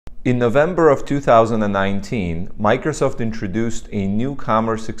In November of 2019, Microsoft introduced a new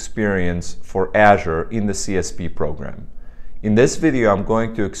commerce experience for Azure in the CSP program. In this video, I'm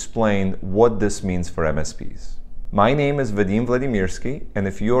going to explain what this means for MSPs. My name is Vadim Vladimirsky, and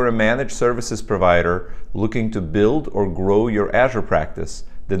if you're a managed services provider looking to build or grow your Azure practice,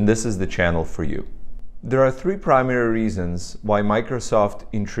 then this is the channel for you. There are three primary reasons why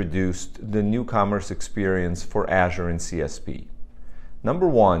Microsoft introduced the new commerce experience for Azure in CSP. Number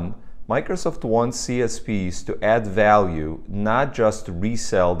one, Microsoft wants CSPs to add value, not just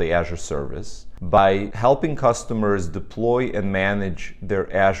resell the Azure service, by helping customers deploy and manage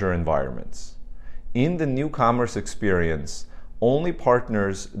their Azure environments. In the new commerce experience, only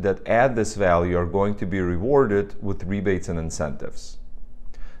partners that add this value are going to be rewarded with rebates and incentives.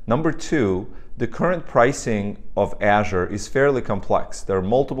 Number two, the current pricing of Azure is fairly complex. There are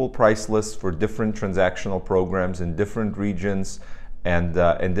multiple price lists for different transactional programs in different regions and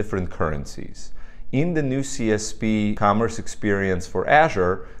different currencies. In the new CSP commerce experience for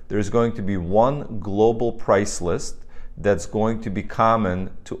Azure, there's going to be one global price list that's going to be common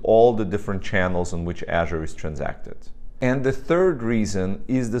to all the different channels in which Azure is transacted. And the third reason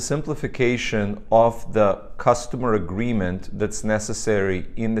is the simplification of the customer agreement that's necessary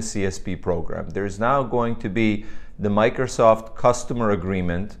in the CSP program. There's now going to be the Microsoft customer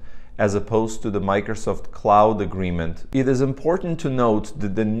agreement as opposed to the Microsoft Cloud agreement. It is important to note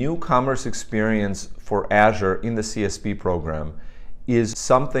that the new commerce experience for Azure in the CSP program is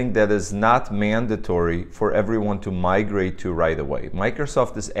something that is not mandatory for everyone to migrate to right away.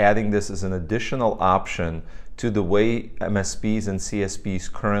 Microsoft is adding this as an additional option to the way MSPs and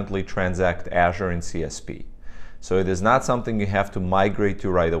CSPs currently transact Azure and CSP. So it is not something you have to migrate to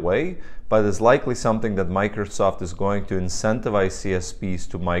right away, but is likely something that Microsoft is going to incentivize CSPs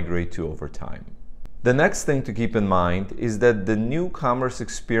to migrate to over time. The next thing to keep in mind is that the new commerce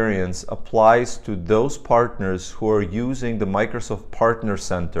experience applies to those partners who are using the Microsoft Partner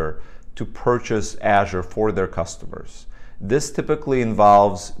Center to purchase Azure for their customers. This typically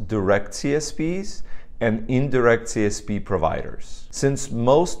involves direct CSPs and indirect CSP providers. Since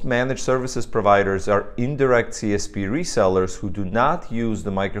most managed services providers are indirect CSP resellers who do not use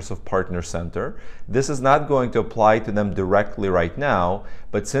the Microsoft Partner Center, this is not going to apply to them directly right now,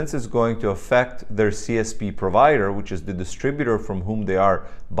 but since it's going to affect their CSP provider, which is the distributor from whom they are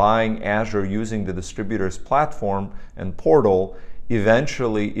buying Azure using the distributor's platform and portal,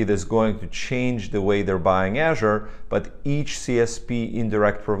 eventually it is going to change the way they're buying Azure, but each CSP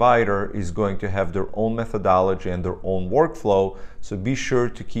indirect provider is going to have their own methodology and their own workflow, so be sure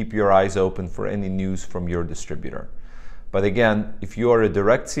to keep your eyes open for any news from your distributor. But again, if you are a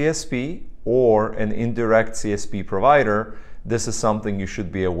direct CSP or an indirect CSP provider, this is something you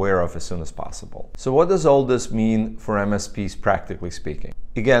should be aware of as soon as possible. So what does all this mean for MSPs practically speaking?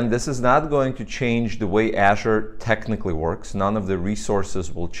 Again, this is not going to change the way Azure technically works. None of the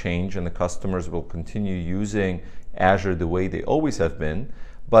resources will change and the customers will continue using Azure the way they always have been,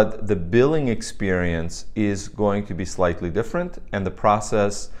 but the billing experience is going to be slightly different and the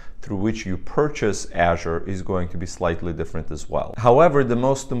process through which you purchase Azure is going to be slightly different as well. However, the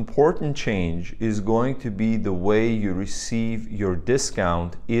most important change is going to be the way you receive your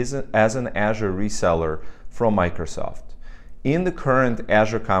discount as an Azure reseller from Microsoft. In the current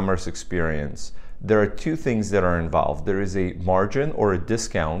Azure Commerce experience, there are two things that are involved. There is a margin or a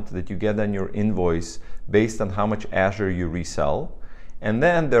discount that you get on your invoice based on how much Azure you resell. And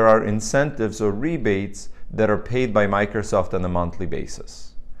then there are incentives or rebates that are paid by Microsoft on a monthly basis.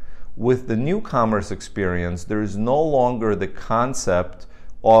 With the new commerce experience, there is no longer the concept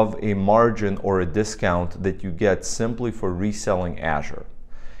of a margin or a discount that you get simply for reselling Azure.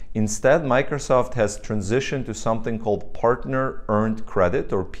 Instead, Microsoft has transitioned to something called Partner Earned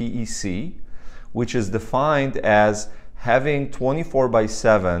Credit, or PEC, which is defined as having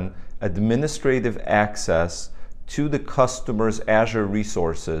 24/7 administrative access to the customer's Azure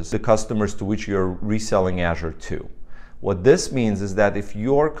resources, the customers to which you're reselling Azure to. What this means is that if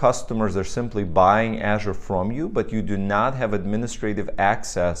your customers are simply buying Azure from you, but you do not have administrative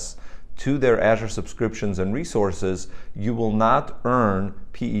access to their Azure subscriptions and resources, you will not earn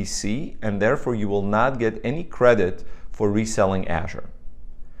PEC, and therefore you will not get any credit for reselling Azure.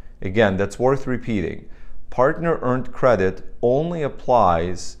 Again, that's worth repeating. Partner Earned Credit only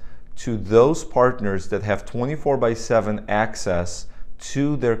applies to those partners that have 24/7 access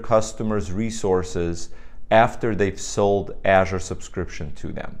to their customers' resources after they've sold Azure subscription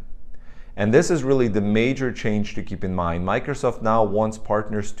to them. And this is really the major change to keep in mind. Microsoft now wants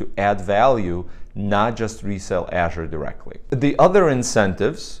partners to add value, not just resell Azure directly. The other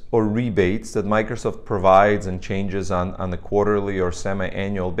incentives or rebates that Microsoft provides and changes on a quarterly or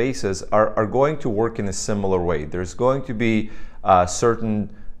semi-annual basis are going to work in a similar way. There's going to be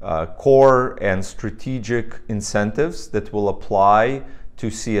certain core and strategic incentives that will apply to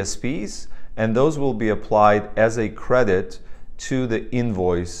CSPs, and those will be applied as a credit to the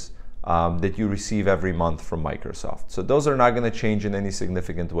invoice that you receive every month from Microsoft. So those are not going to change in any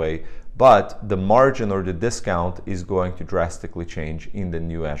significant way, but the margin or the discount is going to drastically change in the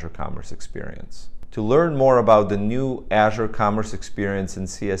new Azure Commerce Experience. To learn more about the new Azure Commerce Experience in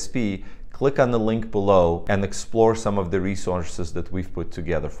CSP, click on the link below and explore some of the resources that we've put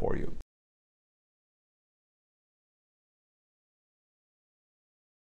together for you.